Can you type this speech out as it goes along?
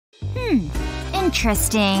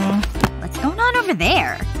Interesting. What's going on over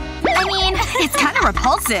there? I mean, it's kind of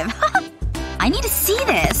repulsive. I need to see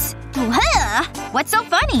this. What's so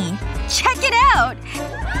funny? Check it out!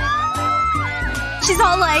 She's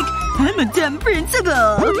all like, I'm a dumb principal.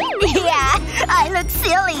 Yeah, I look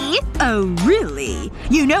silly. Oh, really?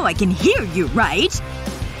 You know I can hear you, right?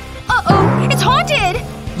 Uh-oh, it's haunted!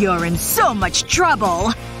 You're in so much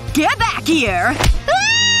trouble. Get back here!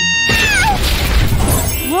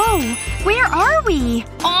 Whoa, where are we?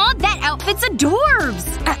 Aw, that outfit's adorbs!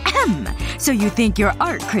 Ahem. So you think you're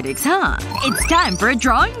art critics, huh? It's time for a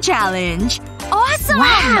drawing challenge. Awesome!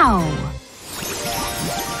 Wow!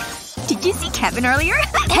 Did you see Kevin earlier?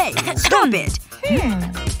 Hey, stop it!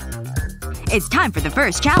 It's time for the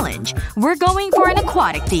first challenge. We're going for an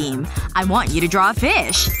aquatic theme. I want you to draw a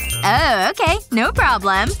fish. Oh, okay. No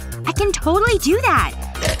problem. I can totally do that.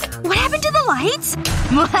 What happened to the lights?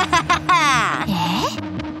 Eh?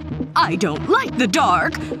 I don't like the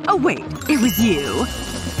dark. Oh wait, it was you.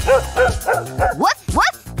 Woof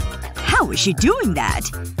woof! How is she doing that?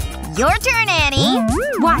 Your turn, Annie.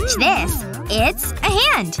 Watch this. It's a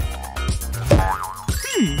hand.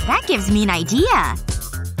 That gives me an idea.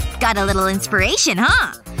 Got a little inspiration,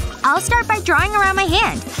 huh? I'll start by drawing around my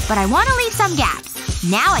hand, but I want to leave some gaps.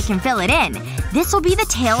 Now I can fill it in. This will be the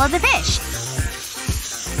tail of the fish.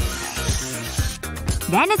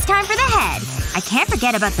 Then it's time for the head. I can't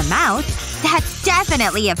forget about the mouth. That's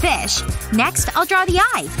definitely a fish. Next, I'll draw the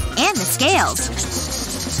eye. And the scales.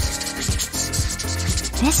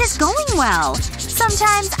 This is going well.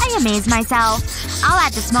 Sometimes I amaze myself. I'll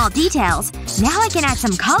add the small details. Now I can add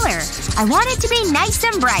some color. I want it to be nice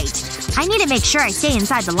and bright. I need to make sure I stay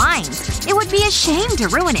inside the lines. It would be a shame to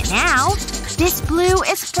ruin it now. This blue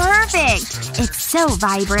is perfect. It's so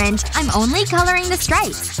vibrant. I'm only coloring the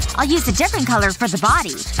stripes. I'll use a different color for the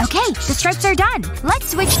body. Okay, the stripes are done.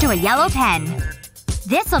 Let's switch to a yellow pen.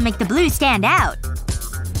 This'll make the blue stand out.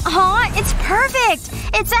 Aw, it's perfect!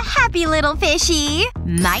 It's a happy little fishy.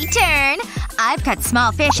 My turn. I've cut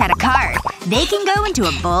small fish out of card. They can go into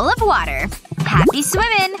a bowl of water. Happy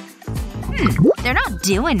swimming. They're not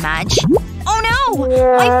doing much. Oh no!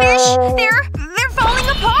 My fish! They're falling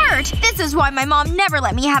apart! This is why my mom never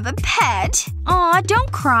let me have a pet. Aw,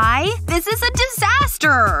 don't cry. This is a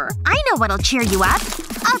disaster. I know what'll cheer you up.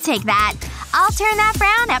 I'll take that. I'll turn that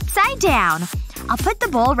frown upside down. I'll put the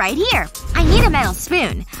bowl right here. I need a metal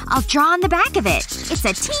spoon. I'll draw on the back of it. It's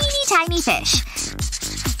a teeny tiny fish.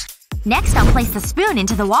 Next, I'll place the spoon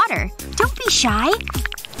into the water. Don't be shy.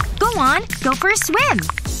 Go on. Go for a swim.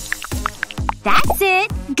 That's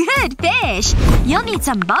it. Good fish. You'll need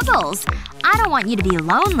some bubbles. I don't want you to be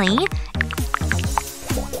lonely.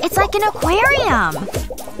 It's like an aquarium.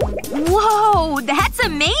 Whoa, that's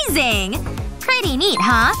amazing! Pretty neat,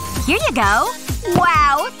 huh? Here you go.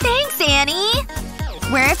 Wow, thanks, Annie.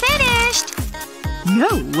 We're finished. No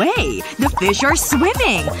way! The fish are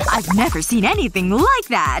swimming! I've never seen anything like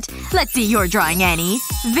that. Let's see your drawing, Annie.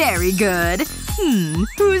 Very good.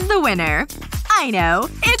 Who's the winner? I know.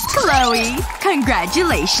 It's Chloe.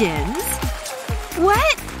 Congratulations.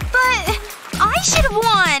 What? But I should have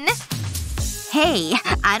won! Hey,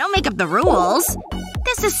 I don't make up the rules.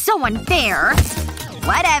 This is so unfair.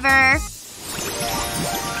 Whatever.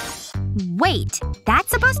 Wait, that's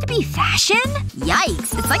supposed to be fashion?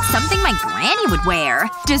 Yikes, it's like something my granny would wear.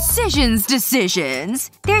 Decisions.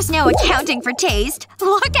 There's no accounting for taste.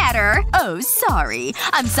 Look at her. Oh, sorry.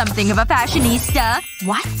 I'm something of a fashionista.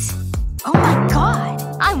 What? Oh my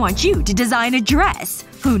god. I want you to design a dress.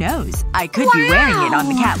 Who knows? I could be wearing it on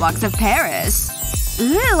the catwalks of Paris.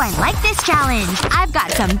 Ooh, I like this challenge. I've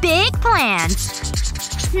got some big plans.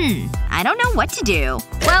 I don't know what to do.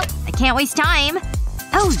 Well, I can't waste time.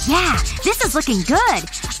 Oh yeah, this is looking good.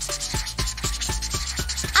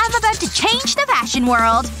 I'm about to change the fashion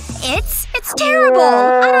world. It's terrible.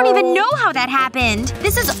 I don't even know how that happened.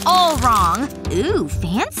 This is all wrong. Ooh,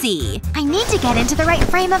 fancy. I need to get into the right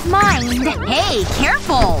frame of mind. Hey,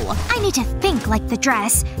 careful. I need to think like the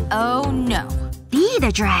dress. Oh no. Be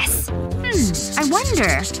the dress. I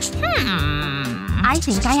wonder. I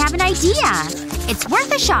think I have an idea. It's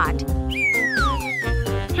worth a shot.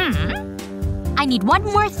 I need one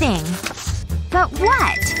more thing. But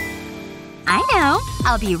what? I know.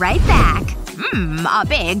 I'll be right back. A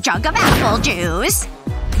big jug of apple juice.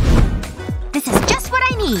 This is just what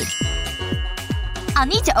I need. I'll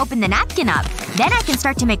need to open the napkin up. Then I can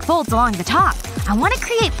start to make folds along the top. I want to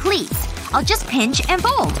create pleats. I'll just pinch and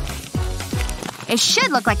fold. It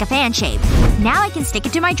should look like a fan shape. Now I can stick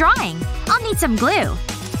it to my drawing. I'll need some glue.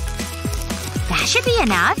 That should be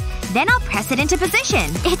enough. Then I'll press it into position.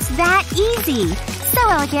 It's that easy. So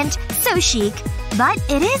elegant. So chic. But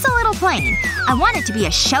it is a little plain. I want it to be a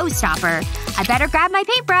showstopper. I better grab my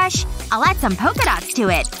paintbrush. I'll add some polka dots to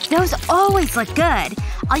it. Those always look good.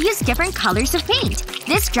 I'll use different colors of paint.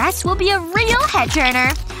 This dress will be a real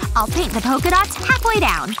head-turner. I'll paint the polka dots halfway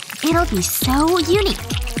down. It'll be so unique.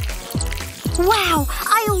 Wow!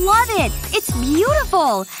 I love it! It's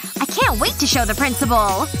beautiful! I can't wait to show the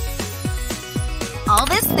principal. All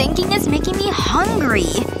this thinking is making me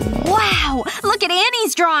hungry. Wow! Look at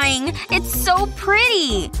Annie's drawing! It's so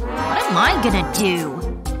pretty! What am I gonna do?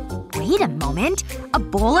 Wait a moment. A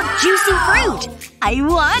bowl of juicy fruit! I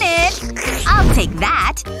want it! I'll take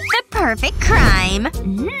that. The perfect crime.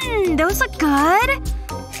 Those look good.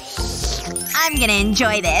 I'm gonna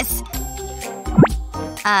enjoy this.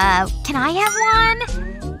 Can I have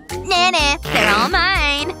one? Nah, they're all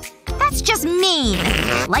mine. That's just mean.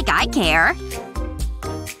 Like I care.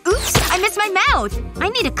 Oops, I missed my mouth. I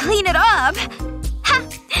need to clean it up. Ha!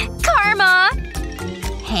 Karma!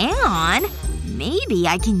 Hang on. Maybe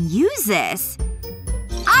I can use this.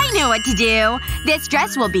 I know what to do. This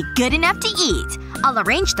dress will be good enough to eat. I'll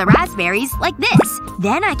arrange the raspberries like this.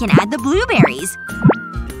 Then I can add the blueberries.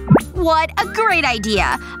 What a great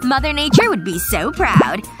idea! Mother Nature would be so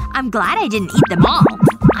proud. I'm glad I didn't eat them all.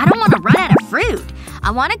 I don't want to run out of fruit. I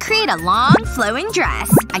want to create a long, flowing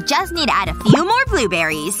dress. I just need to add a few more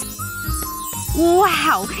blueberries.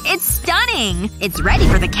 Wow! It's stunning! It's ready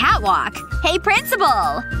for the catwalk. Hey, principal!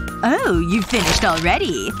 Oh, you finished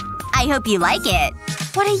already. I hope you like it.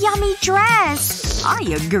 What a yummy dress! I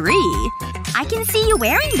agree. I can see you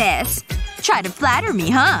wearing this. Try to flatter me,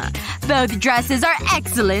 huh? Both dresses are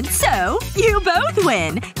excellent, so you both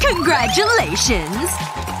win! Congratulations!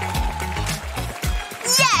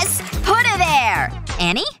 Yes! Put her there!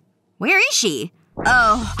 Annie? Where is she?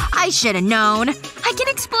 Oh, I should've known. I can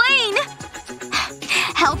explain!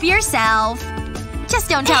 Help yourself. Just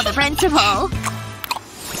don't tell the principal.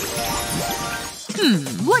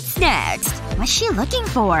 What's next? What's she looking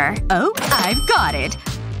for? Oh, I've got it.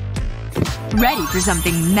 Ready for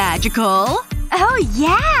something magical? Oh,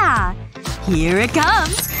 yeah! Here it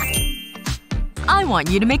comes. I want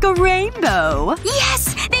you to make a rainbow.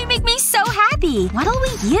 Yes! They make me so happy! What'll we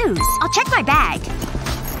use? I'll check my bag.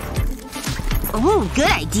 Ooh,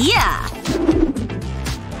 good idea.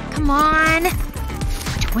 Come on.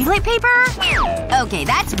 Toilet paper? Okay,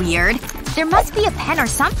 that's weird. There must be a pen or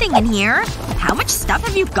something in here. How much stuff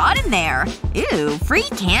have you got in there? Ew, free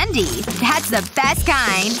candy. That's the best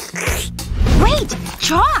kind. Wait!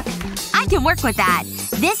 Chalk! I can work with that.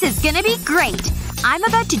 This is gonna be great. I'm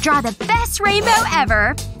about to draw the best rainbow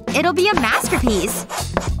ever. It'll be a masterpiece.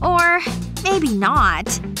 Or maybe not.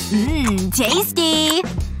 Tasty.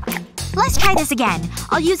 Let's try this again.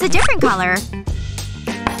 I'll use a different color.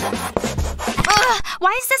 Ugh!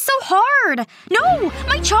 Why is this so hard? No!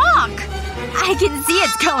 My chalk! I can see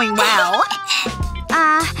it's going well.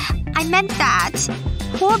 I meant that.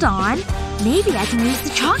 Hold on. Maybe I can use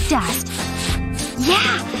the chalk dust.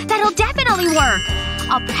 Yeah! That'll definitely work!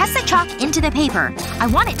 I'll press the chalk into the paper. I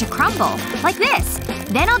want it to crumble. Like this.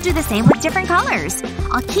 Then I'll do the same with different colors.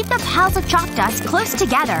 I'll keep the piles of chalk dust close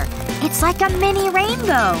together. It's like a mini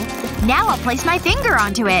rainbow. Now I'll place my finger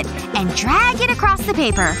onto it and drag it across the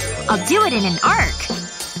paper. I'll do it in an arc.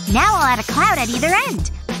 Now I'll add a cloud at either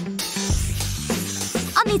end.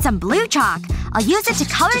 I'll need some blue chalk. I'll use it to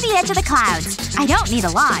color the edge of the clouds. I don't need a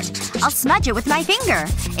lot. I'll smudge it with my finger.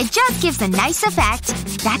 It just gives a nice effect.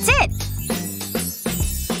 That's it.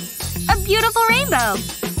 A beautiful rainbow.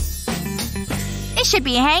 It should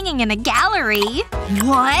be hanging in a gallery.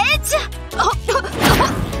 What?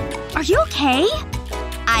 Are you okay?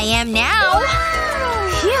 I am now.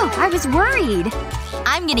 Phew, I was worried.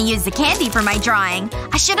 I'm gonna use the candy for my drawing.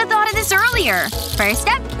 I should have thought of this earlier. First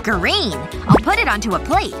up, green. I'll put it onto a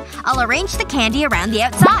plate. I'll arrange the candy around the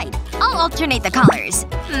outside. I'll alternate the colors.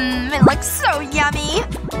 It looks so yummy.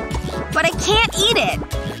 But I can't eat it.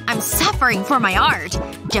 I'm suffering for my art.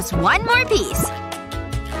 Just one more piece.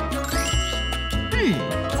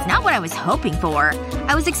 It's not what I was hoping for.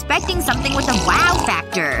 I was expecting something with a wow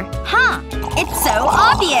factor. Huh. It's so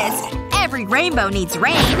obvious. Every rainbow needs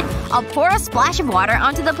rain. I'll pour a splash of water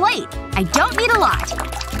onto the plate. I don't need a lot.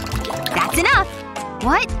 That's enough.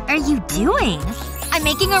 What are you doing? I'm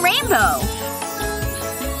making a rainbow.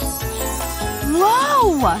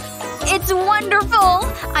 Whoa! It's wonderful!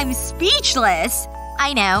 I'm speechless.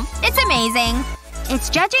 I know. It's amazing. It's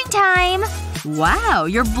judging time. Wow,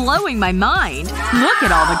 you're blowing my mind. Look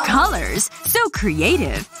at all the colors. So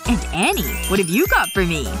creative. And Annie, what have you got for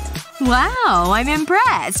me? Wow, I'm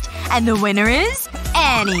impressed. And the winner is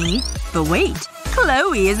Annie. But wait.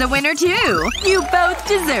 Chloe is a winner too. You both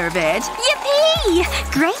deserve it. Yippee!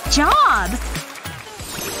 Great job!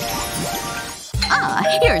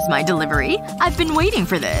 Here's my delivery. I've been waiting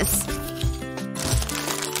for this.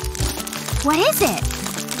 What is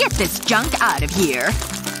it? Get this junk out of here.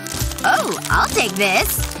 Oh, I'll take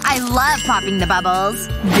this. I love popping the bubbles.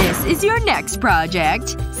 This is your next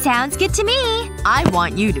project. Sounds good to me. I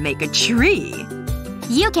want you to make a tree.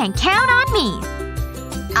 You can count on me.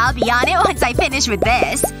 I'll be on it once I finish with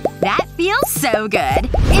this. That feels so good.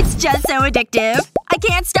 It's just so addictive. I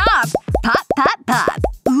can't stop. Pop, pop, pop.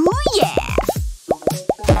 Ooh yeah.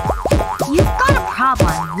 You've got a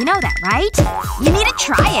problem. You know that, right? You need to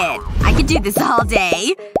try it. I could do this all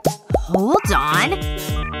day. Hold on.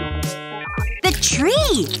 The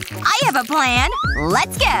tree! I have a plan.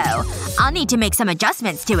 Let's go. I'll need to make some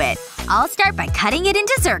adjustments to it. I'll start by cutting it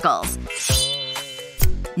into circles.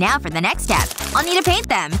 Now for the next step. I'll need to paint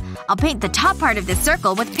them. I'll paint the top part of this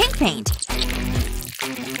circle with pink paint.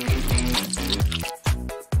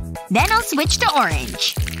 Then I'll switch to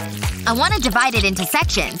orange. I want to divide it into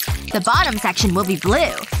sections. The bottom section will be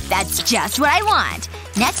blue. That's just what I want.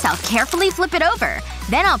 Next I'll carefully flip it over.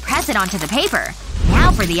 Then I'll press it onto the paper.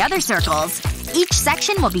 Now for the other circles. Each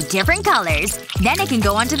section will be different colors. Then it can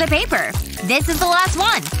go onto the paper. This is the last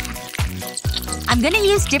one. I'm gonna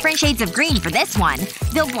use different shades of green for this one.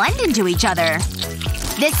 They'll blend into each other.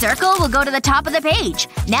 This circle will go to the top of the page.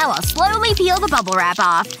 Now I'll slowly peel the bubble wrap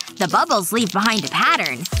off. The bubbles leave behind a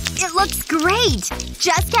pattern. It looks great!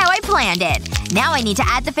 Just how I planned it. Now I need to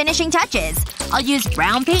add the finishing touches. I'll use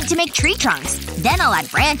brown paint to make tree trunks. Then I'll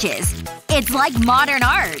add branches. It's like modern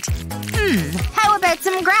art. How about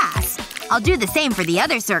some grass? I'll do the same for the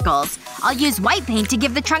other circles. I'll use white paint to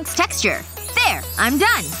give the trunks texture. There! I'm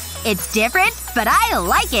done. It's different, but I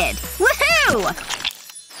like it. Woohoo!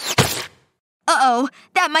 Uh-oh.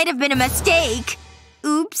 That might have been a mistake.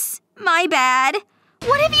 Oops. My bad.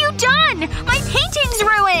 What have you done? My painting's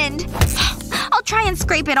ruined! I'll try and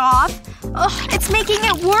scrape it off. Ugh, it's making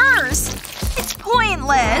it worse. It's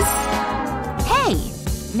pointless. Hey.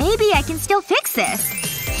 Maybe I can still fix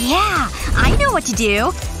this. Yeah. I know what to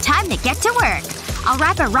do. Time to get to work. I'll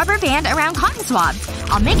wrap a rubber band around cotton swabs.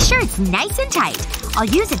 I'll make sure it's nice and tight. I'll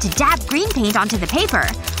use it to dab green paint onto the paper.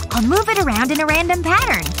 I'll move it around in a random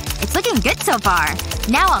pattern. It's looking good so far.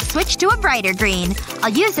 Now I'll switch to a brighter green. I'll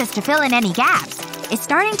use this to fill in any gaps. It's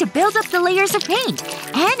starting to build up the layers of paint.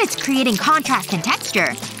 And it's creating contrast and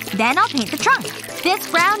texture. Then I'll paint the trunk. This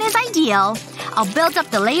brown is ideal. I'll build up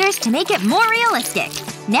the layers to make it more realistic.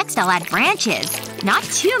 Next I'll add branches. Not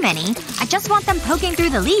too many. I just want them poking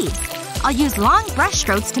through the leaves. I'll use long brush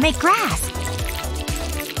strokes to make grass.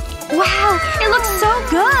 Wow! It looks so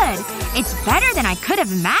good! It's better than I could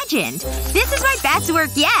have imagined. This is my best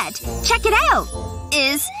work yet. Check it out.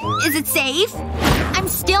 Is it safe? I'm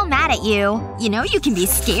still mad at you. You know you can be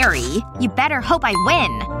scary. You better hope I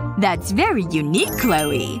win. That's very unique,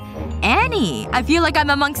 Chloe. Annie, I feel like I'm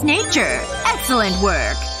amongst nature. Excellent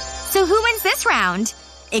work. So who wins this round?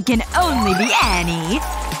 It can only be Annie.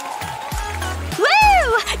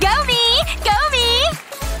 Woo! Go me! Go me!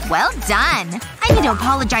 Well done. I need to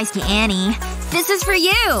apologize to Annie. This is for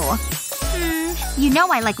you. You know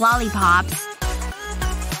I like lollipops.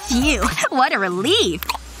 Phew. What a relief.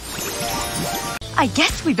 I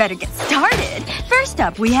guess we better get started. First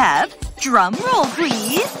up we have… drum roll,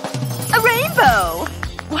 please. A rainbow!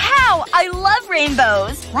 Wow! I love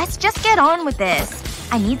rainbows! Let's just get on with this.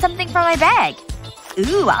 I need something for my bag.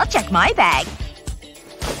 Ooh, I'll check my bag.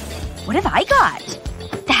 What have I got?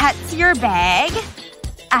 That's your bag?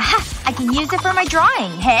 Aha! I can use it for my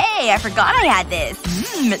drawing. Hey, I forgot I had this.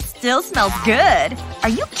 It still smells good. Are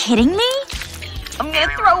you kidding me? I'm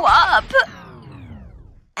gonna throw up.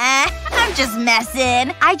 I'm just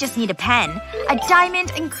messing. I just need a pen. A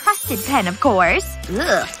diamond-encrusted pen, of course.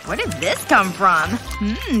 Ugh, where did this come from?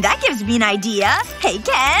 That gives me an idea. Hey,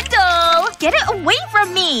 Kendall! Get it away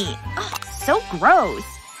from me! Ugh, so gross.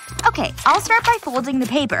 Okay, I'll start by folding the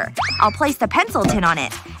paper. I'll place the pencil tin on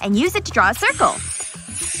it, and use it to draw a circle.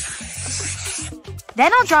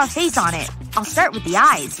 Then I'll draw a face on it. I'll start with the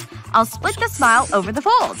eyes. I'll split the smile over the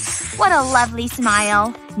folds. What a lovely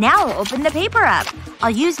smile. Now I'll open the paper up. I'll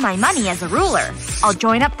use my money as a ruler. I'll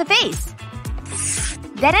join up the face.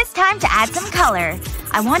 Then it's time to add some color.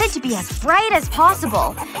 I want it to be as bright as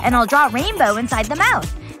possible. And I'll draw a rainbow inside the mouth.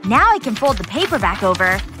 Now I can fold the paper back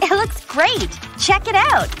over. It looks great. Check it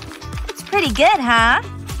out. It's pretty good, huh?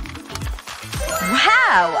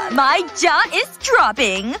 Wow! My jaw is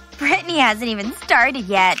dropping! Brittany hasn't even started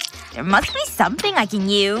yet. There must be something I can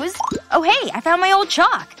use. Oh hey, I found my old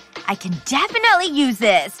chalk. I can definitely use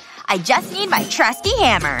this. I just need my trusty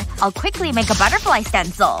hammer. I'll quickly make a butterfly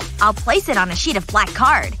stencil. I'll place it on a sheet of black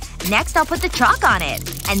card. Next I'll put the chalk on it.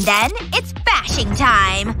 And then, it's bashing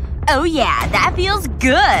time! Oh yeah, that feels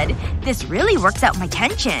good. This really works out my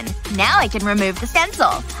tension. Now I can remove the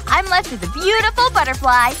stencil. I'm left with a beautiful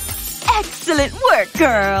butterfly. Excellent work,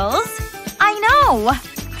 girls. I know.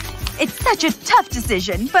 It's such a tough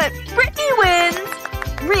decision, but Brittany wins.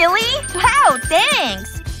 Really? Wow,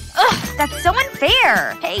 thanks. Ugh, that's so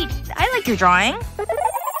unfair. Hey, I like your drawing.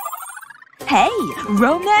 Hey,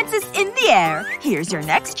 romance is in the air. Here's your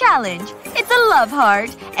next challenge. It's a love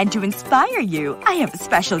heart. And to inspire you, I have a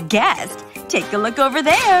special guest. Take a look over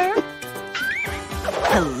there.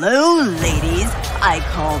 Hello, ladies. I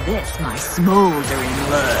call this my smoldering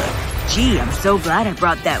look. Gee, I'm so glad I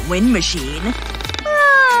brought that wind machine.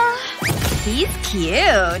 He's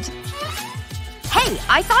cute. Hey,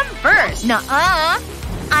 I saw him first. Nuh-uh.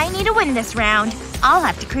 I need to win this round. I'll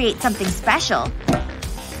have to create something special.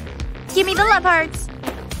 Give me the love hearts.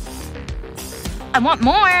 I want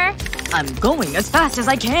more. I'm going as fast as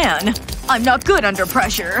I can. I'm not good under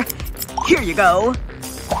pressure. Here you go.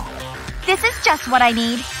 This is just what I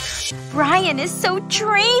need. Brian is so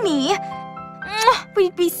dreamy.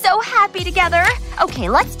 We'd be so happy together. Okay,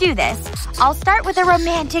 let's do this. I'll start with a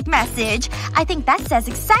romantic message. I think that says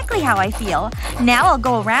exactly how I feel. Now I'll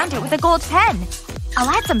go around it with a gold pen. I'll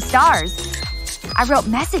add some stars. I wrote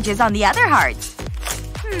messages on the other hearts.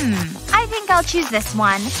 I think I'll choose this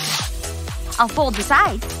one. I'll fold the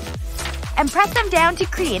sides. And press them down to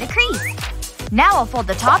create a crease. Now I'll fold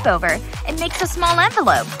the top over. It makes a small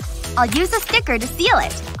envelope. I'll use a sticker to seal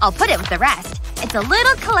it. I'll put it with the rest. It's a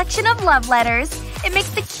little collection of love letters. It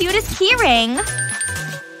makes the cutest keyring.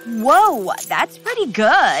 Whoa, that's pretty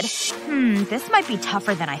good. This might be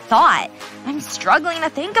tougher than I thought. I'm struggling to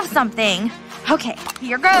think of something. Okay,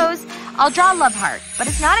 here goes. I'll draw a love heart. But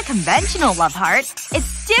it's not a conventional love heart.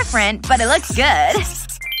 It's different, but it looks good.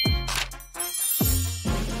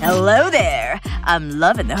 Hello there. I'm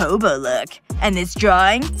loving the hobo look. And this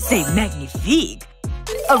drawing? C'est magnifique.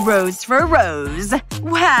 A rose for a rose.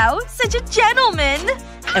 Wow, such a gentleman.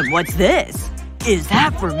 And what's this? Is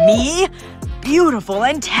that for me? Beautiful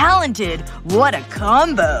and talented. What a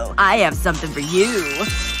combo. I have something for you.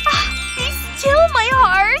 Be still, my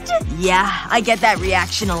heart. Yeah, I get that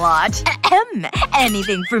reaction a lot.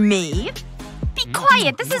 Anything for me? Be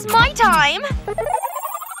quiet, this is my time.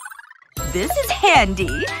 This is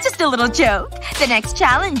handy. Just a little joke. The next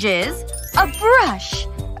challenge is a brush.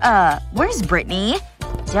 Where's Brittany?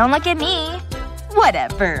 Don't look at me.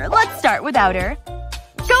 Whatever. Let's start without her.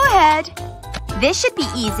 Go ahead. This should be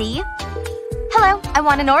easy. Hello, I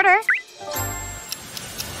want an order.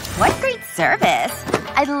 What great service.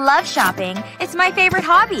 I love shopping. It's my favorite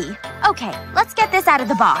hobby. Okay, let's get this out of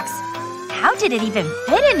the box. How did it even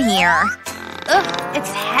fit in here? Ugh, it's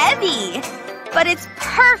heavy. But it's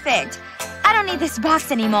perfect. I don't need this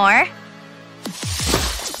box anymore.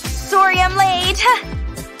 Sorry I'm late.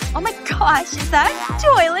 Oh my gosh, is that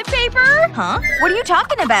toilet paper? Huh? What are you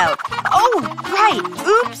talking about? Oh, right.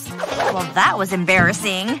 Oops. Well, that was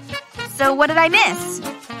embarrassing. So what did I miss?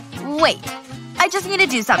 Wait. I just need to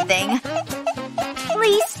do something.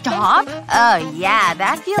 Please stop. Oh yeah,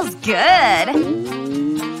 that feels good.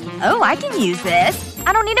 Oh, I can use this.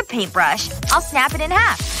 I don't need a paintbrush. I'll snap it in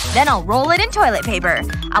half. Then I'll roll it in toilet paper.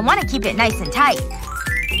 I want to keep it nice and tight.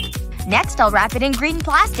 Next, I'll wrap it in green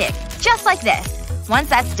plastic. Just like this. Once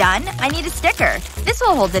that's done, I need a sticker. This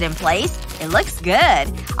will hold it in place. It looks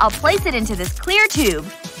good. I'll place it into this clear tube.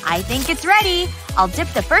 I think it's ready. I'll dip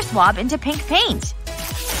the first swab into pink paint.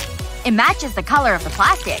 It matches the color of the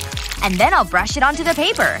plastic. And then I'll brush it onto the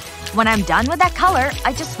paper. When I'm done with that color,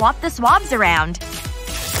 I just swap the swabs around.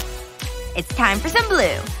 It's time for some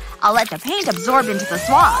blue. I'll let the paint absorb into the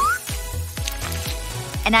swab.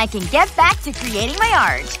 And I can get back to creating my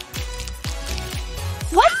art.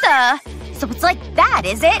 What the? So it's like that,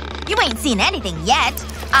 is it? You ain't seen anything yet.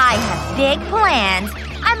 I have big plans.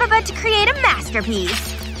 I'm about to create a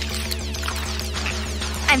masterpiece.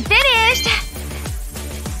 I'm finished!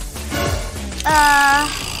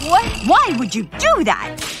 What? Why would you do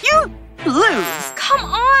that? You lose. Come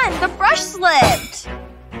on! The brush slipped!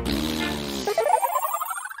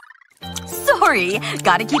 Sorry.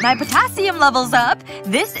 Gotta keep my potassium levels up.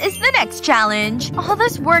 This is the next challenge. All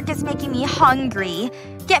this work is making me hungry.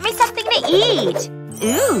 Get me something to eat.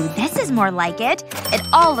 Ooh, this is more like it. It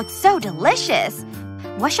all looks so delicious.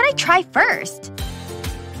 What should I try first?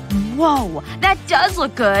 Whoa, that does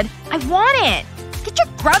look good. I want it. Get your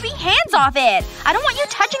grubby hands off it. I don't want you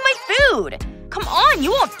touching my food. Come on,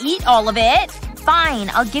 you won't eat all of it. Fine,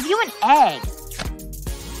 I'll give you an egg.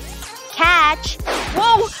 Catch.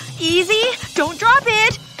 Whoa, easy. Don't drop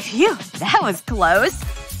it. Phew, that was close.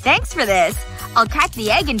 Thanks for this. I'll crack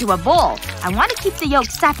the egg into a bowl. I want to keep the yolk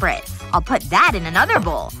separate. I'll put that in another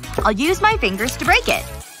bowl. I'll use my fingers to break it.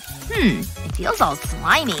 It feels all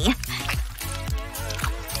slimy.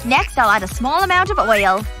 Next, I'll add a small amount of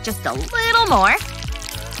oil. Just a little more.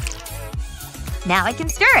 Now I can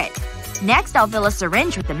stir it. Next, I'll fill a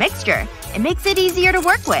syringe with the mixture. It makes it easier to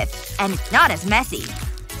work with. And it's not as messy.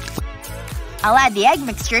 I'll add the egg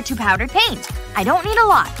mixture to powdered paint. I don't need a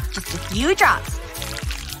lot. Just a few drops.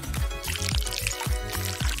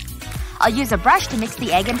 I'll use a brush to mix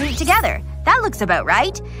the egg and paint together. That looks about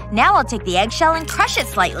right. Now I'll take the eggshell and crush it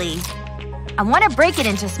slightly. I want to break it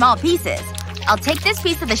into small pieces. I'll take this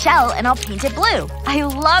piece of the shell and I'll paint it blue. I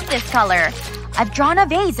love this color. I've drawn a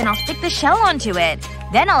vase and I'll stick the shell onto it.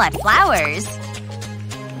 Then I'll add flowers.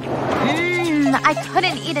 I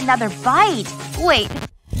couldn't eat another bite. Wait.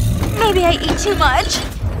 Maybe I ate too much.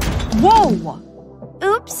 Whoa!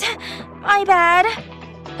 Oops. My bad.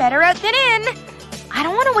 Better out than in. I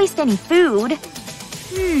don't want to waste any food.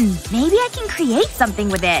 Maybe I can create something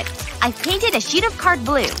with it. I've painted a sheet of card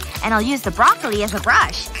blue. And I'll use the broccoli as a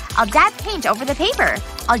brush. I'll dab paint over the paper.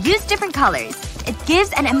 I'll use different colors. It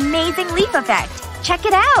gives an amazing leaf effect. Check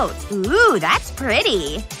it out! Ooh, that's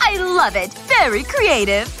pretty. I love it. Very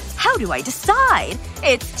creative. How do I decide?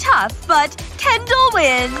 It's tough, but Kendall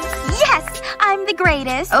wins! Yes! I'm the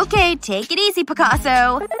greatest. Okay, take it easy,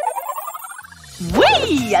 Picasso.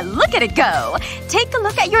 Whee! Look at it go! Take a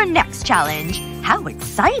look at your next challenge. How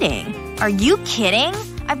exciting. Are you kidding?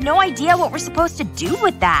 I've no idea what we're supposed to do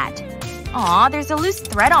with that. Aw, there's a loose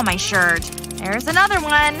thread on my shirt. There's another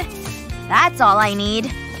one. That's all I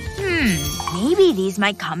need. Maybe these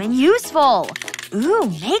might come in useful. Ooh,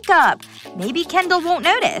 makeup. Maybe Kendall won't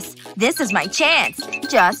notice. This is my chance.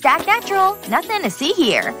 Just act natural. Nothing to see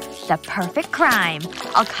here. The perfect crime.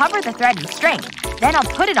 I'll cover the thread in string. Then I'll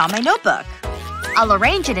put it on my notebook. I'll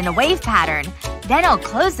arrange it in a wave pattern. Then I'll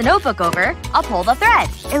close the notebook over. I'll pull the thread.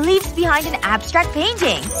 It leaves behind an abstract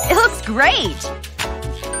painting. It looks great!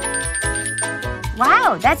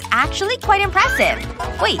 Wow, that's actually quite impressive.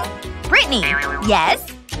 Wait. Brittany. Yes?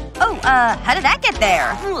 Oh, how did that get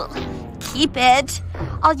there? Keep it.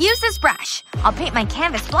 I'll use this brush. I'll paint my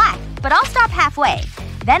canvas black, but I'll stop halfway.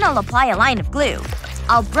 Then I'll apply a line of glue.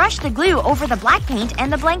 I'll brush the glue over the black paint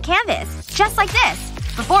and the blank canvas. Just like this.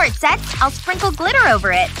 Before it sets, I'll sprinkle glitter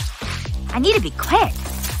over it. I need to be quick.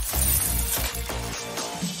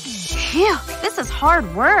 Phew, this is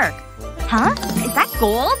hard work. Huh? Is that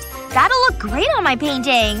gold? That'll look great on my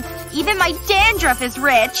painting. Even my dandruff is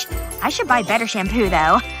rich. I should buy better shampoo,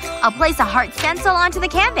 though. I'll place a heart stencil onto the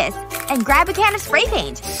canvas. And grab a can of spray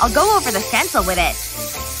paint. I'll go over the stencil with it.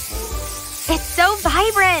 It's so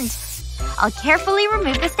vibrant! I'll carefully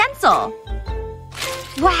remove the stencil.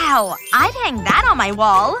 Wow, I'd hang that on my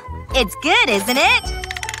wall. It's good, isn't it?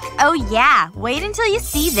 Oh yeah, wait until you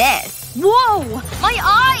see this. Whoa! My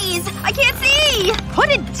eyes! I can't see! Put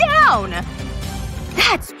it down!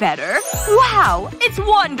 That's better. Wow, it's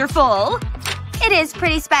wonderful! It is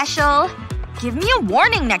pretty special. Give me a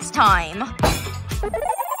warning next time.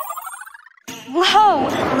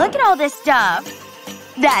 Whoa, look at all this stuff.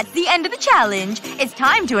 That's the end of the challenge. It's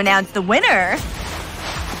time to announce the winner.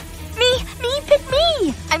 Me, pick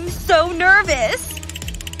me! I'm so nervous.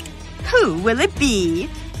 Who will it be?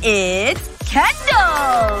 It's Kendall!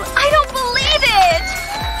 I don't believe it!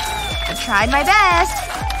 I tried my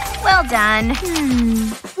best. Well done.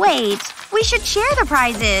 Wait. We should share the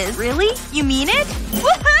prizes. Really? You mean it?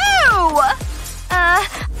 Woohoo!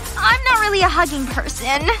 I'm not really a hugging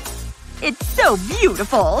person. It's so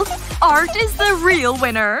beautiful. Art is the real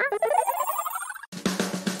winner.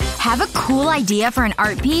 Have a cool idea for an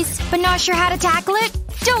art piece, but not sure how to tackle it?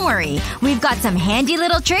 Don't worry. We've got some handy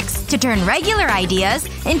little tricks to turn regular ideas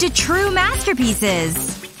into true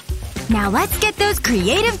masterpieces. Now let's get those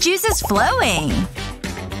creative juices flowing.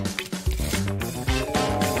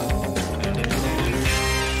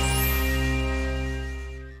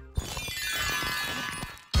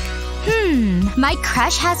 My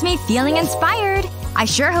crush has me feeling inspired. I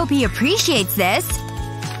sure hope he appreciates this.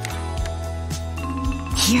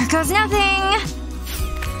 Here goes nothing.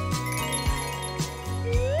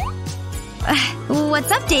 What's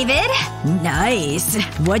up, David? Nice.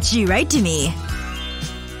 What'd she write to me?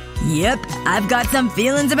 Yep, I've got some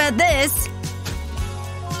feelings about this.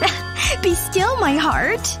 Be still, my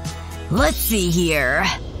heart. Let's see here.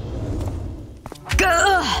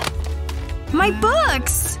 Gah! My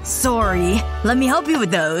books! Sorry. Let me help you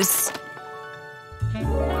with those.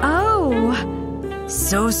 Oh.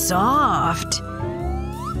 So soft.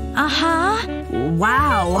 Uh-huh.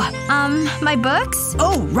 Wow. My books?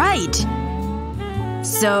 Oh, right.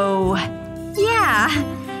 So… Yeah.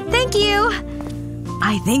 Thank you.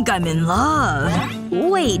 I think I'm in love.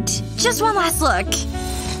 Wait. Just one last look.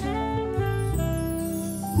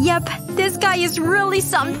 Yep, this guy is really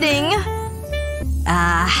something.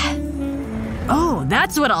 Oh,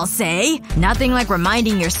 that's what I'll say. Nothing like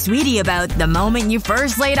reminding your sweetie about the moment you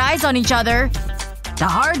first laid eyes on each other. The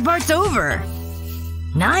hard part's over.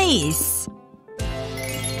 Nice.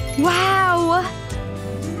 Wow!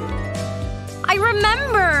 I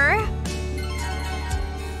remember!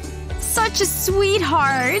 Such a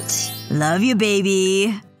sweetheart. Love you,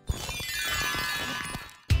 baby.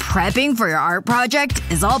 Prepping for your art project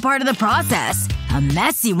is all part of the process. A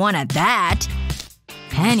messy one at that.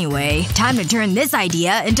 Anyway, time to turn this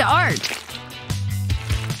idea into art.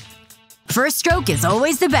 First stroke is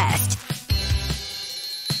always the best.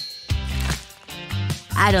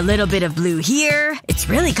 Add a little bit of blue here. It's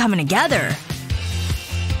really coming together.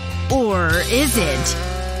 Or is it?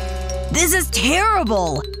 This is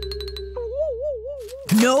terrible!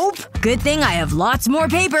 Nope. Good thing I have lots more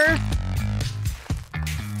paper.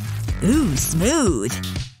 Ooh, smooth.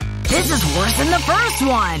 This is worse than the first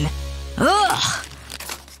one. Ugh.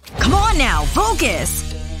 Come on now,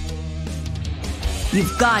 focus!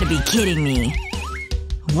 You've gotta be kidding me.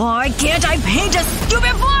 Why can't I paint a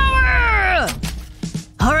stupid flower?!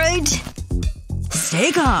 Alright.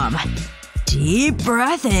 Stay calm. Deep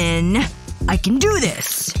breath in. I can do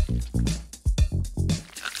this.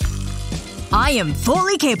 I am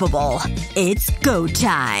fully capable. It's go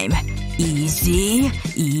time. Easy.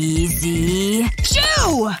 Easy.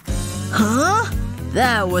 Shoo! Huh?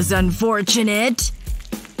 That was unfortunate.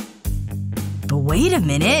 But wait a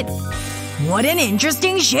minute. What an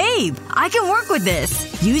interesting shape! I can work with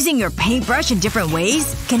this. Using your paintbrush in different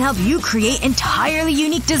ways can help you create entirely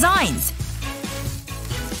unique designs.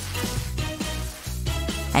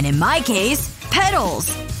 And in my case,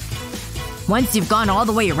 petals. Once you've gone all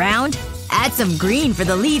the way around, add some green for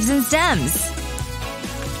the leaves and stems.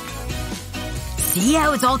 See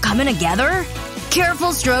how it's all coming together?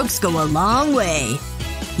 Careful strokes go a long way.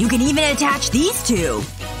 You can even attach these two.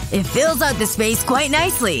 It fills out the space quite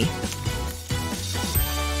nicely.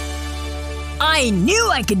 I knew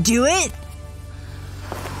I could do it!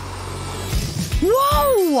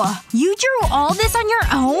 Whoa! You drew all this on your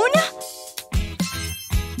own?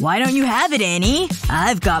 Why don't you have it, Annie?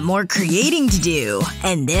 I've got more creating to do.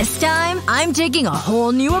 And this time, I'm taking a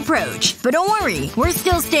whole new approach. But don't worry, we're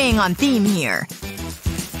still staying on theme here.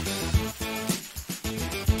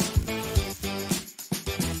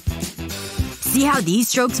 See how these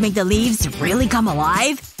strokes make the leaves really come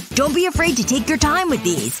alive? Don't be afraid to take your time with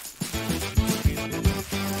these.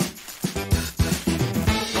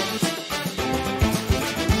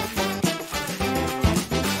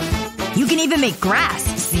 You can even make grass,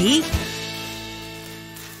 see?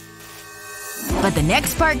 But the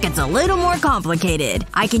next part gets a little more complicated.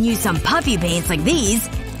 I can use some puffy paints like these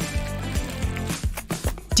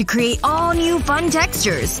to create all new fun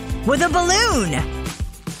textures. With a balloon!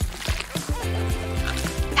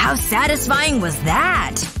 How satisfying was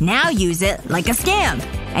that? Now use it like a stamp.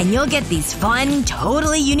 And you'll get these fun,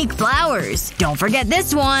 totally unique flowers. Don't forget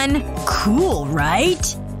this one. Cool,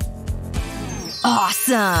 right?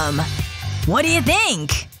 Awesome! What do you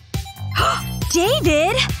think?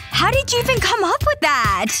 David! How did you even come up with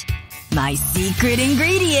that? My secret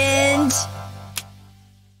ingredient!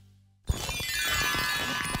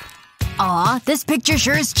 Aw, this picture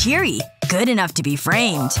sure is cheery. Good enough to be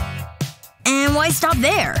framed. And why stop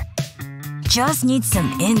there? Just need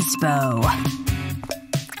some inspo.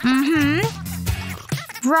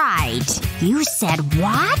 Right. You said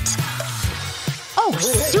what? Oh,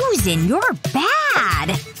 Susan, you're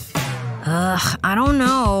bad! Ugh, I don't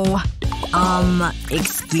know.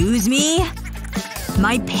 Excuse me?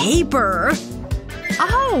 My paper!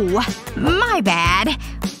 Oh, my bad.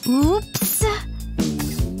 Oops.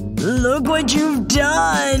 Look what you've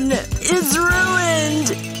done! It's ruined!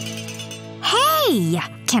 Hey!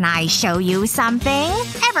 Can I show you something?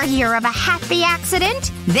 Ever hear of a happy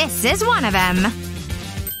accident? This is one of them.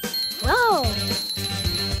 Whoa.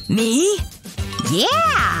 Me?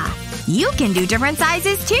 Yeah! You can do different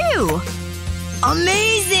sizes too!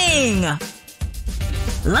 Amazing!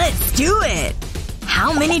 Let's do it!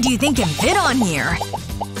 How many do you think can fit on here?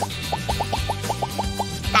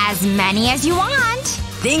 As many as you want!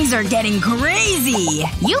 Things are getting crazy!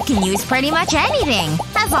 You can use pretty much anything.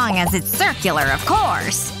 As long as it's circular, of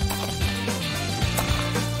course.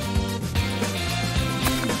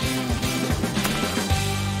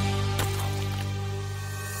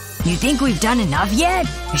 You think we've done enough yet?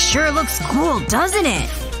 It sure looks cool, doesn't it?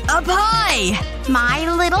 Up high! My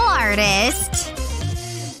little artist.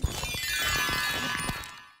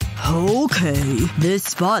 Okay, this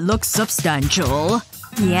spot looks substantial.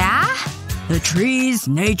 Yeah? The trees,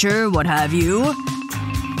 nature, what have you.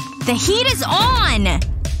 The heat is on!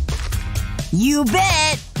 You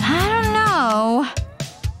bet! I don't know.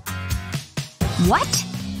 What?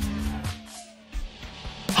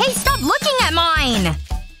 Hey, stop looking at mine!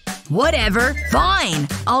 Whatever. Fine.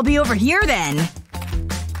 I'll be over here then.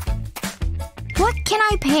 What can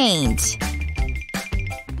I paint?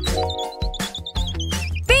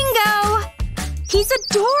 Bingo! He's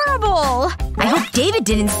adorable! I hope David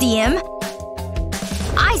didn't see him.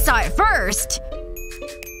 I saw it first.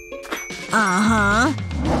 Uh-huh.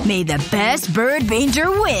 May the best bird painter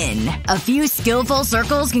win. A few skillful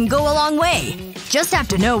circles can go a long way. Just have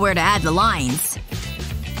to know where to add the lines.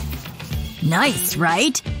 Nice,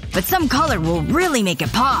 right? But some color will really make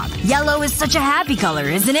it pop. Yellow is such a happy color,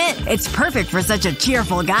 isn't it? It's perfect for such a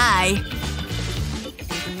cheerful guy.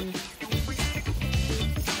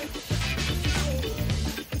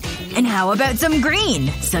 And how about some green?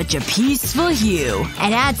 Such a peaceful hue.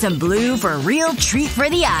 And add some blue for a real treat for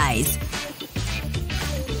the eyes.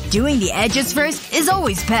 Doing the edges first is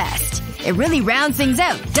always best. It really rounds things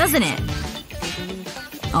out, doesn't it?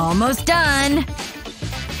 Almost done.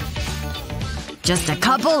 Just a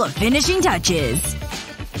couple of finishing touches.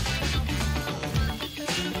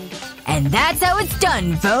 And that's how it's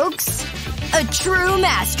done, folks. A true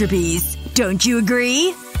masterpiece. Don't you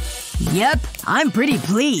agree? Yep, I'm pretty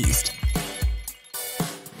pleased.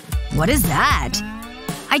 What is that?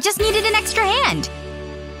 I just needed an extra hand.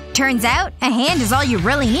 Turns out, a hand is all you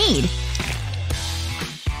really need.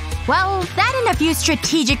 Well, that and a few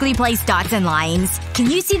strategically placed dots and lines. Can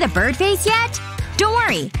you see the bird face yet? Don't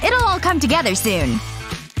worry, it'll all come together soon.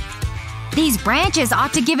 These branches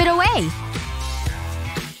ought to give it away.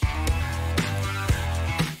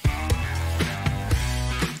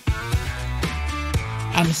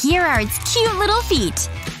 And here are its cute little feet.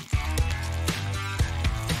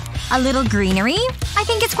 A little greenery? I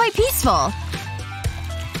think it's quite peaceful.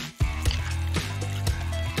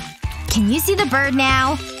 Can you see the bird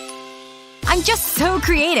now? I'm just so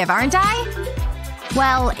creative, aren't I?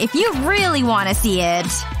 Well, if you really want to see it.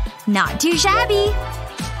 Not too shabby.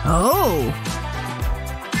 Oh.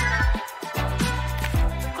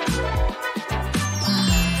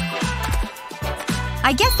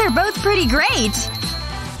 I guess they're both pretty great.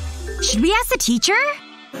 Should we ask the teacher?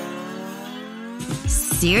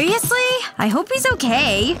 Seriously? I hope he's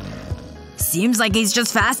okay. Seems like he's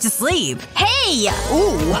just fast asleep. Hey!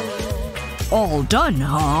 Ooh. All done,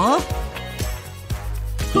 huh?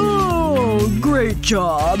 Oh, great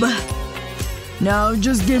job. Now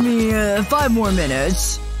just give me 5 more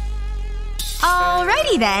minutes.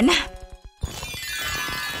 Alrighty then.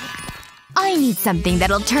 I need something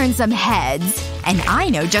that'll turn some heads. And I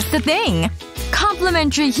know just the thing.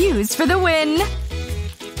 Complimentary hues for the win.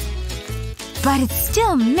 But it's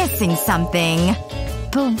still missing something.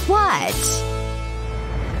 But what?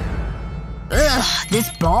 Ugh, this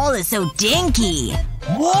ball is so dinky.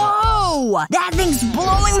 Whoa! That thing's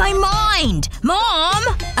blowing my mind! Mom!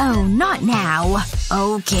 Oh, not now.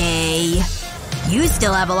 Okay. You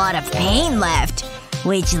still have a lot of paint left.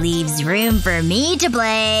 Which leaves room for me to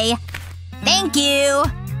play. Thank you!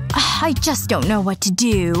 I just don't know what to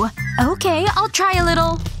do. Okay, I'll try a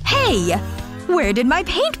little. Hey! Where did my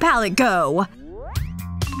paint palette go?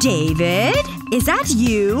 David? Is that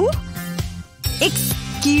you?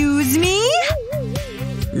 Excuse me?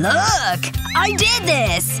 Look! I did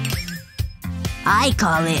this! I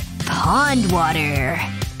call it pond water.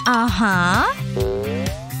 Uh-huh.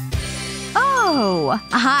 Oh,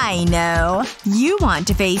 I know. You want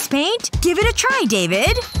to face paint? Give it a try,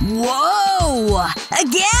 David. Whoa!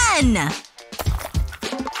 Again!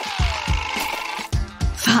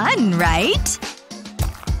 Fun, right?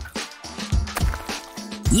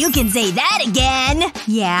 You can say that again!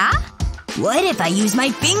 Yeah? What if I use my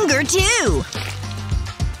finger, too?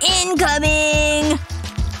 Incoming!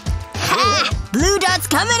 Ha! Blue dot's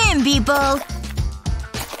coming in, people!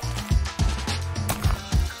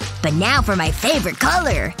 But now for my favorite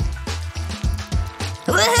color.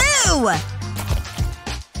 Woohoo!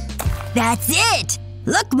 That's it!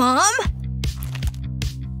 Look, Mom!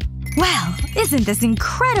 Wow, isn't this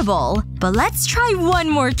incredible? But let's try one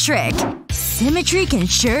more trick. Symmetry can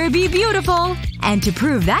sure be beautiful. And to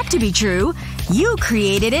prove that to be true, you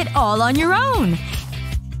created it all on your own.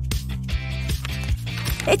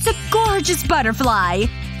 It's a gorgeous butterfly.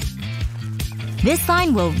 This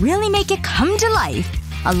line will really make it come to life,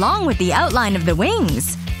 along with the outline of the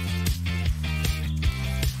wings.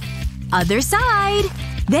 Other side.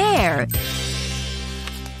 There.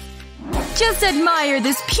 Just admire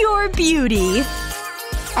this pure beauty.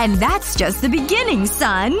 And that's just the beginning,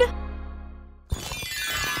 son.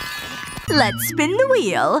 Let's spin the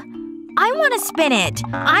wheel. I want to spin it.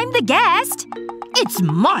 I'm the guest. It's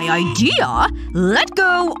my idea. Let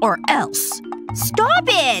go or else. Stop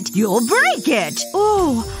it! You'll break it!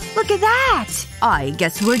 Oh, look at that! I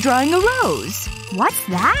guess we're drawing a rose. What's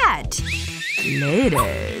that?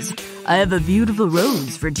 Ladies, I have a beautiful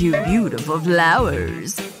rose for two beautiful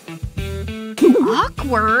flowers.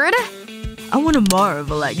 Awkward. I want to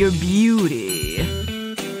marvel at your beauty.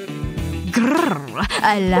 Grrr,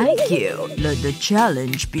 I like you. Let the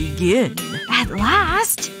challenge begin. At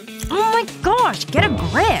last? Oh my gosh, get a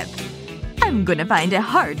grip. I'm gonna find it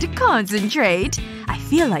hard to concentrate. I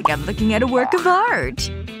feel like I'm looking at a work of art.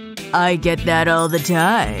 I get that all the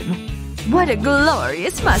time. What a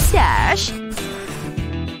glorious mustache.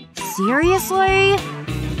 Seriously?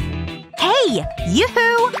 Hey!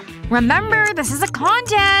 Yoo-hoo! Remember, this is a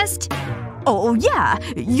contest! Oh yeah,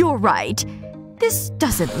 you're right. This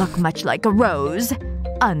doesn't look much like a rose.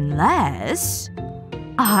 Unless…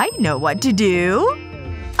 I know what to do.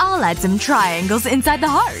 I'll add some triangles inside the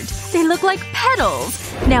heart. They look like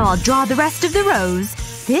petals. Now I'll draw the rest of the rose.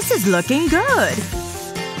 This is looking good.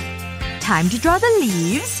 Time to draw the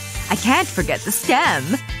leaves. I can't forget the stem.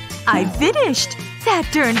 I finished. That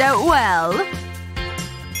turned out well.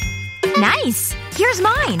 Nice! Here's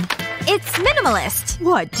mine. It's minimalist.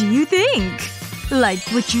 What do you think? Like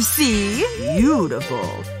what you see? Beautiful.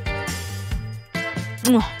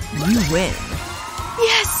 You win.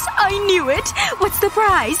 Yes! I knew it! What's the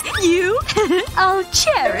prize? You? I'll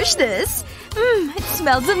cherish this. It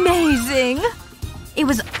smells amazing. It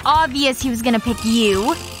was obvious he was gonna pick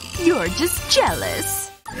you. You're just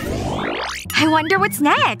jealous. I wonder what's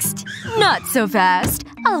next. Not so fast.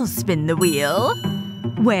 I'll spin the wheel.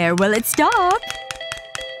 Where will it stop?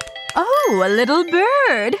 Oh, a little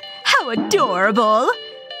bird. How adorable.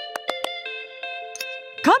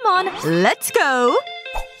 Come on, let's go.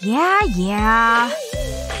 Yeah.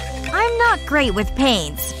 I'm not great with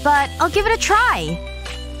paints, but I'll give it a try.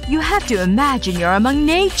 You have to imagine you're among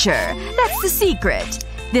nature. That's the secret.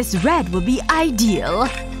 This red will be ideal.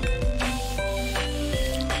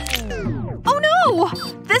 Oh no!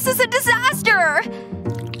 This is a disaster!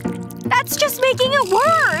 That's just making it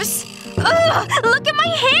worse! Ugh! Look at my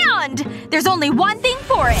hand! There's only one thing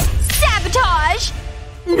for it. Sabotage!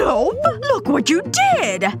 Nope. Look what you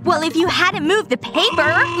did! Well, if you hadn't moved the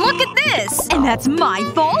paper, look at this! And that's my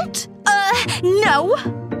fault? No.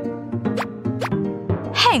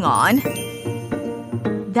 Hang on.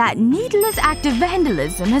 That needless act of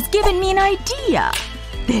vandalism has given me an idea.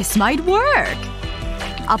 This might work.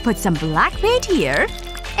 I'll put some black paint here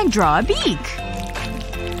and draw a beak.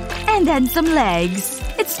 And then some legs.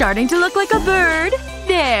 It's starting to look like a bird.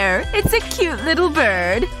 There. It's a cute little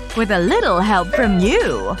bird. With a little help from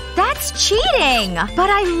you. That's cheating! But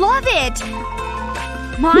I love it!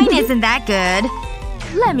 Mine isn't that good.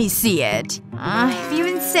 Let me see it. If you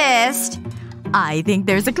insist. I think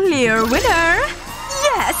there's a clear winner.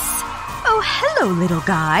 Yes! Oh, hello, little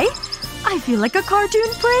guy. I feel like a cartoon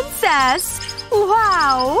princess.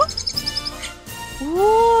 Wow.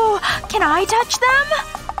 Ooh. Can I touch them?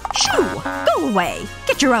 Shoo! Go away.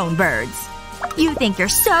 Get your own birds. You think you're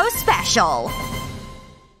so special.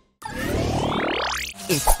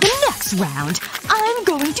 It's the next round. I'm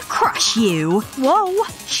going to crush you. Whoa.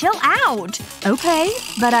 Chill out. Okay,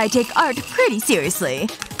 but I take art pretty seriously.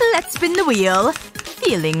 Let's spin the wheel.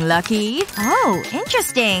 Feeling lucky? Oh,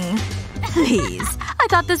 interesting. Please. I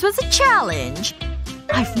thought this was a challenge.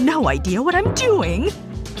 I've no idea what I'm doing.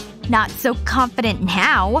 Not so confident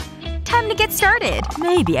now. Time to get started.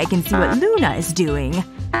 Maybe I can see what Luna is doing.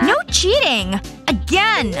 No cheating!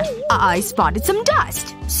 Again! I spotted some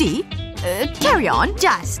dust. See? Carry on.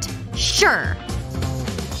 Dust. Sure.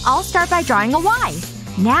 I'll start by drawing a Y.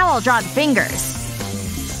 Now I'll draw the fingers.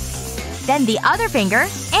 Then the other finger,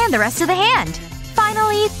 and the rest of the hand.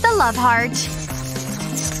 Finally, the love heart.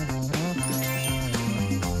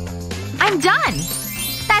 I'm done!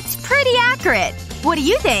 That's pretty accurate. What do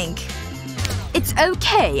you think? It's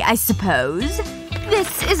okay, I suppose.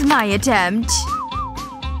 This is my attempt.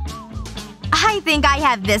 I think I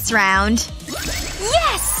have this round.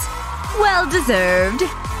 Yes! Well deserved.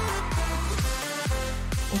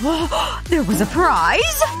 Oh, there was a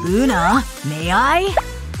prize? Luna, may I?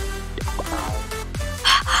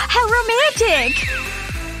 How romantic!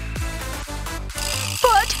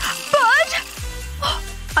 But…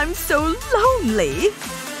 I'm so lonely.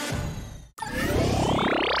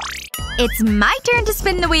 It's my turn to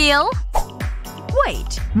spin the wheel.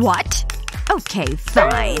 Wait, what? Okay,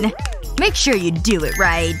 fine. Make sure you do it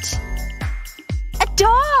right. A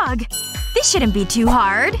dog! This shouldn't be too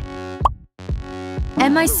hard.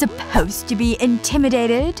 Am I supposed to be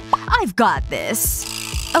intimidated? I've got this.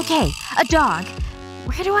 Okay, a dog.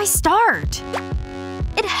 Where do I start?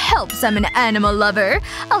 It helps I'm an animal lover.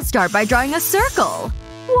 I'll start by drawing a circle.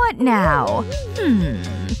 What now?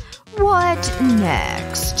 What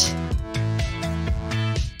next?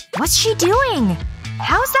 What's she doing?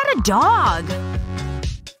 How's that a dog?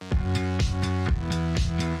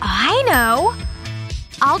 I know!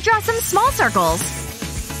 I'll draw some small circles.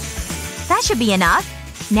 That should be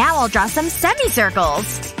enough. Now I'll draw some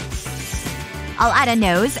semicircles. I'll add a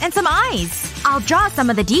nose and some eyes. I'll draw some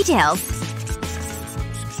of the details.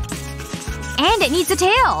 And it needs a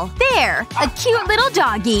tail. There! A cute little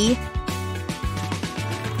doggy.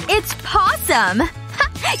 It's Possum!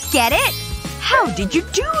 Get it? How did you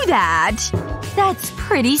do that? That's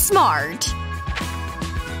pretty smart.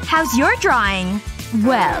 How's your drawing?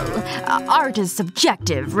 Well, art is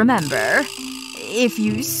subjective, remember? If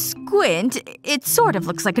you squint, it sort of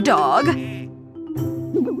looks like a dog.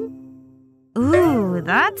 Ooh,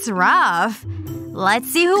 that's rough. Let's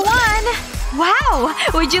see who won. Wow!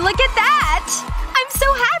 Would you look at that? I'm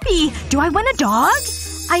so happy! Do I win a dog?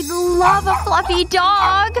 I love a fluffy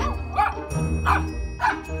dog!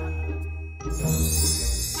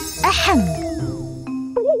 Ahem.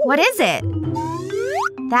 What is it?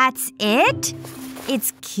 That's it?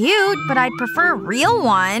 It's cute, but I'd prefer a real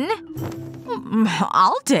one.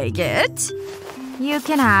 I'll take it. You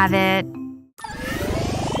can have it.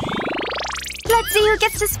 Let's see who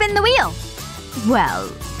gets to spin the wheel.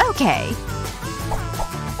 Well, okay.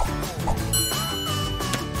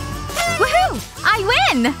 Woohoo! I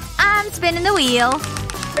win! I'm spinning the wheel.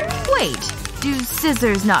 Wait. Do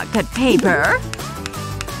scissors not cut paper?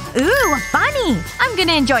 Ooh, a bunny! I'm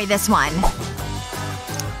gonna enjoy this one.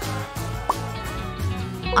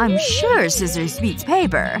 I'm sure scissors beats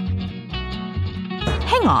paper.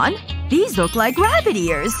 Hang on. These look like rabbit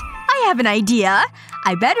ears. I have an idea.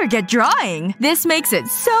 I better get drawing. This makes it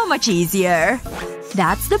so much easier.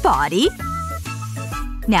 That's the body.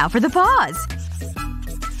 Now for the paws.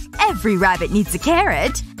 Every rabbit needs a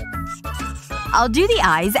carrot. I'll do the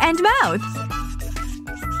eyes and mouth.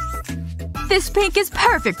 This pink is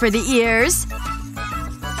perfect for the ears.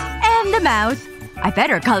 And the mouth. I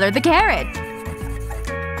better color the carrot.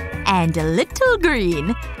 And a little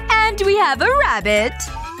green. And we have a rabbit.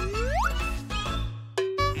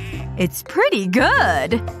 It's pretty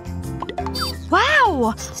good.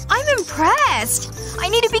 Wow! I'm impressed! I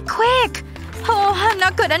need to be quick! Oh, I'm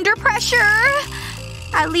not good under pressure.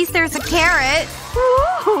 At least there's a carrot.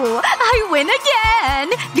 Ooh! I win again!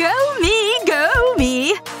 Go me! Go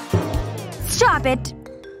me! Stop it!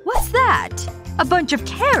 What's that? A bunch of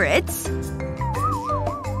carrots?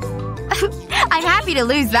 I'm happy to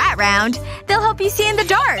lose that round. They'll help you see in the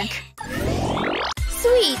dark.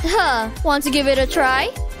 Sweet, huh? Want to give it a try?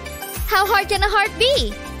 How hard can a heart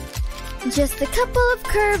be? Just a couple of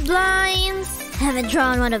curved lines. Haven't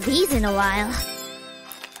drawn one of these in a while.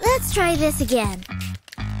 Let's try this again.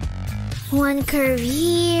 One curve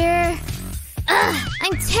here. Ugh,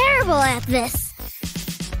 I'm terrible at this.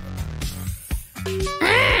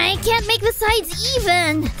 I can't make the sides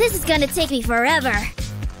even. This is gonna take me forever.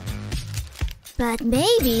 But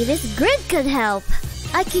maybe this grid could help.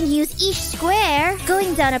 I can use each square,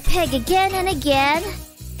 going down a peg again and again.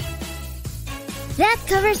 That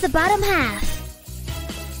covers the bottom half.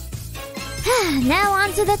 Now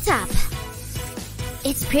on to the top.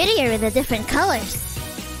 It's prettier with the different colors.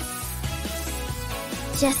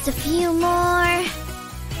 Just a few more.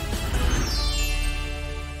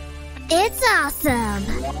 It's awesome!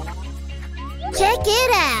 Check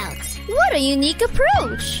it out! What a unique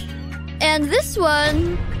approach! And this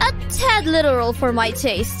one, a tad literal for my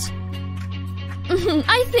taste.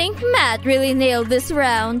 I think Matt really nailed this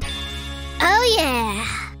round. Oh yeah!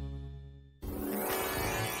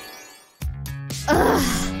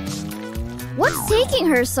 Ugh. What's taking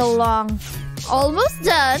her so long? Almost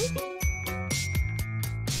done.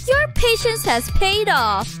 Your patience has paid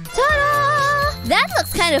off. Ta-da! That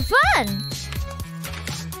looks kind of fun.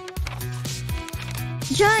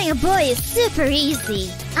 Drawing a boy is super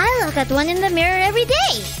easy. I look at one in the mirror every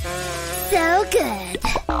day. So good.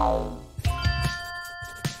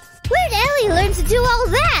 Where'd Ellie learn to do all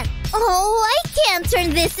that? Oh, I can't turn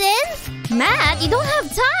this in. Matt, you don't have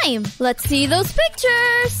time. Let's see those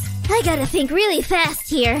pictures. I gotta think really fast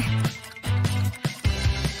here.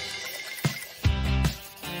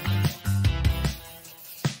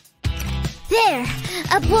 There!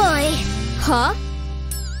 A boy! Huh?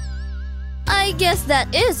 I guess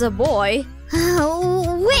that is a boy.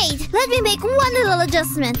 Oh, wait! Let me make one little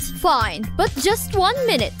adjustment. Fine, but just 1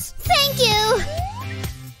 minute. Thank you!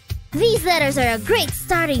 These letters are a great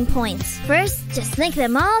starting point. First, just link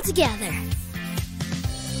them all together.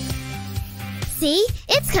 See?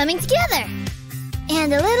 It's coming together.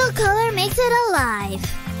 And a little color makes it alive.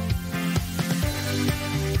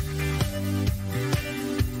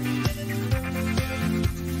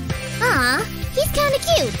 Aw, he's kinda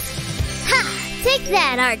cute. Ha! Take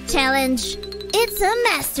that, art challenge. It's a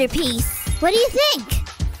masterpiece. What do you think?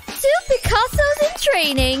 2 Picassos in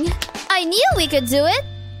training. I knew we could do it.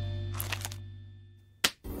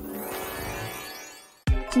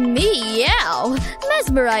 Meow.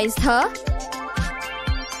 Mesmerized, huh?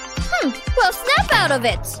 Well, snap out of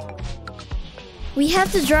it. We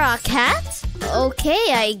have to draw a cat?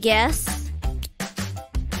 Okay, I guess.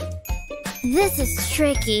 This is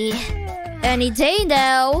tricky. Any day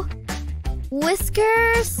now.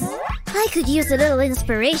 Whiskers? I could use a little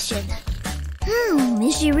inspiration.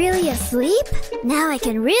 Is she really asleep? Now I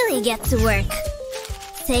can really get to work.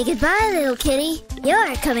 Say goodbye, little kitty.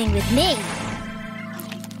 You're coming with me.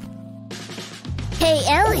 Hey,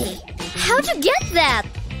 Ellie. How'd you get that?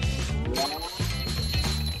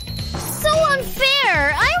 So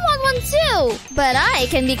unfair! I want one too! But I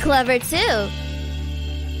can be clever too.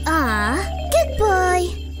 Good boy.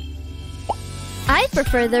 I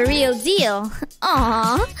prefer the real deal.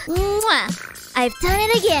 Aww. Mwah. I've done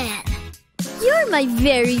it again. You're my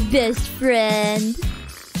very best friend.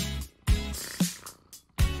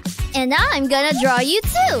 And I'm gonna draw you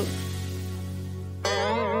too.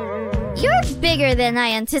 You're bigger than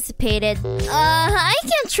I anticipated. I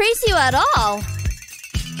can't trace you at all.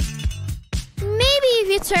 Maybe if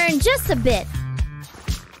you turn just a bit.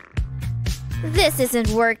 This isn't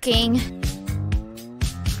working.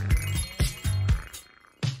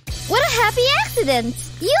 What a happy accident!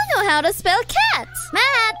 You know how to spell cat!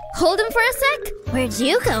 Matt, hold him for a sec. Where'd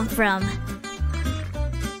you come from?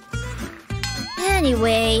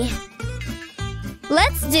 Anyway,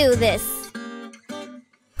 let's do this.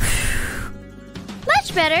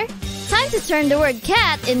 Much better. Time to turn the word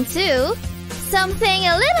cat into something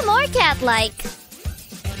a little more cat-like.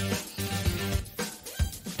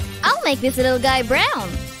 I'll make this little guy brown.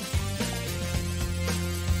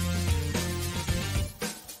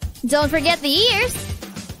 Don't forget the ears.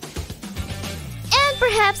 And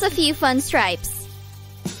perhaps a few fun stripes.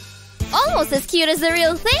 Almost as cute as the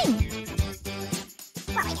real thing.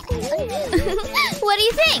 What do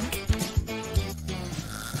you think?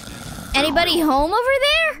 Anybody home over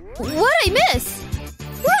there? What'd I miss?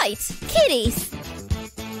 Right, kitties.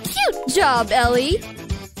 Cute job, Ellie.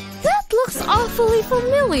 That looks awfully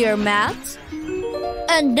familiar, Matt.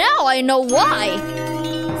 And now I know why.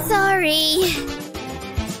 sorry.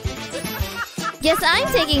 Guess I'm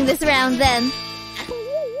taking this round then.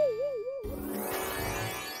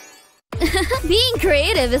 Being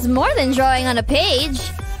creative is more than drawing on a page.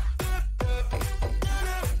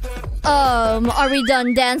 Are we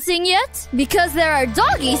done dancing yet? Because there are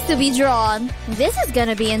doggies to be drawn. This is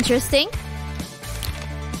gonna be interesting.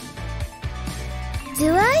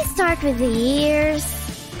 Do I start with the ears?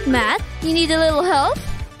 Matt, you need a little help?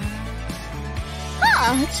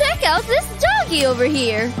 Check out this doggy over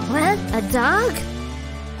here. What? A dog?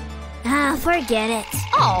 Forget it.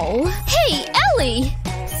 Oh, hey, Ellie!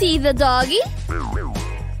 See the doggy?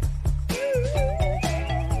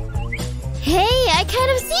 Hey, I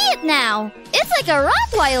kind of see it now. It's like a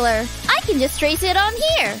Rottweiler. I can just trace it on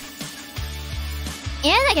here.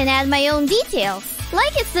 And I can add my own details,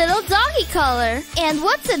 like its little doggy color. And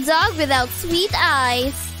what's a dog without sweet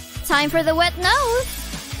eyes? Time for the wet nose.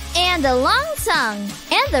 And a long tongue.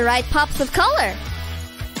 And the right pops of color.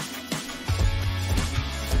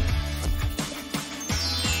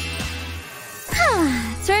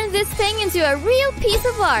 Turn this thing into a real piece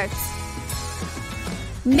of art.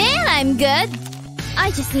 Man, I'm good.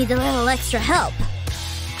 I just need a little extra help.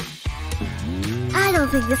 I don't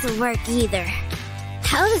think this will work either.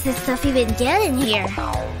 How does this stuff even get in here?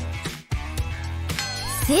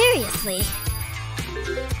 Seriously.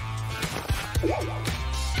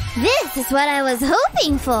 This is what I was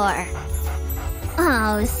hoping for.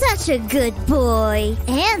 Oh, such a good boy.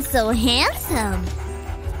 And so handsome.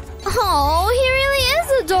 Oh, he really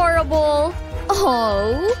is adorable.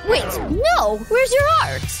 Oh, wait, no. Where's your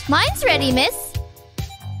art? Mine's ready, miss.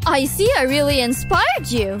 I see I really inspired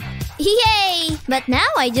you. Yay! But now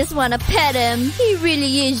I just want to pet him. He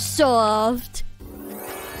really is soft.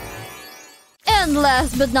 And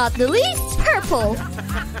last but not the least, purple.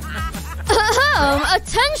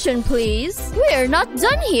 Attention, please. We're not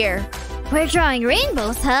done here. We're drawing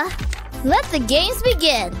rainbows, huh? Let the games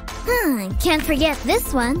begin. Can't forget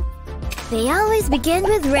this one. They always begin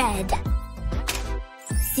with red.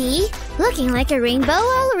 See? Looking like a rainbow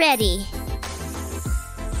already.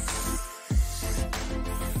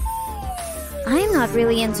 I'm not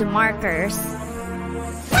really into markers.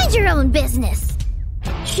 Mind your own business.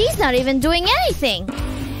 She's not even doing anything.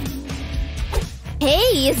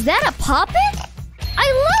 Hey, is that a puppet?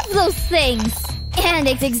 I love those things! And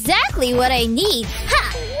it's exactly what I need.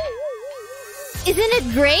 Ha! Isn't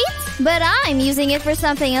it great? But I'm using it for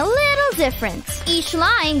something a little different. Each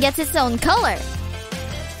line gets its own color.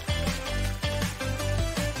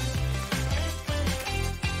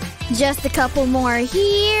 Just a couple more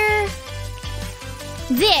here.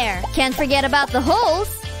 There! Can't forget about the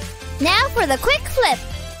holes. Now for the quick flip.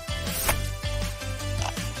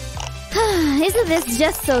 Isn't this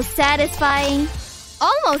just so satisfying?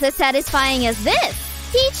 Almost as satisfying as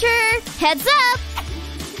this. Teacher, heads up!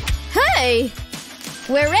 Hey!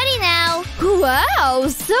 We're ready now. Wow,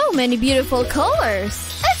 so many beautiful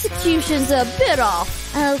colors. Execution's a bit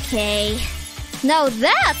off. Okay. Now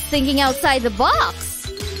that's thinking outside the box.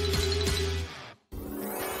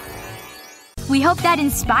 We hope that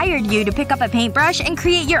inspired you to pick up a paintbrush and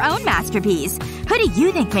create your own masterpiece. Who do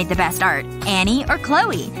you think made the best art? Annie or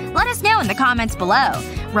Chloe? Let us know in the comments below.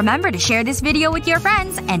 Remember to share this video with your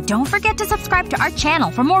friends, and don't forget to subscribe to our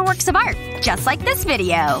channel for more works of art, just like this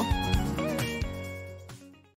video.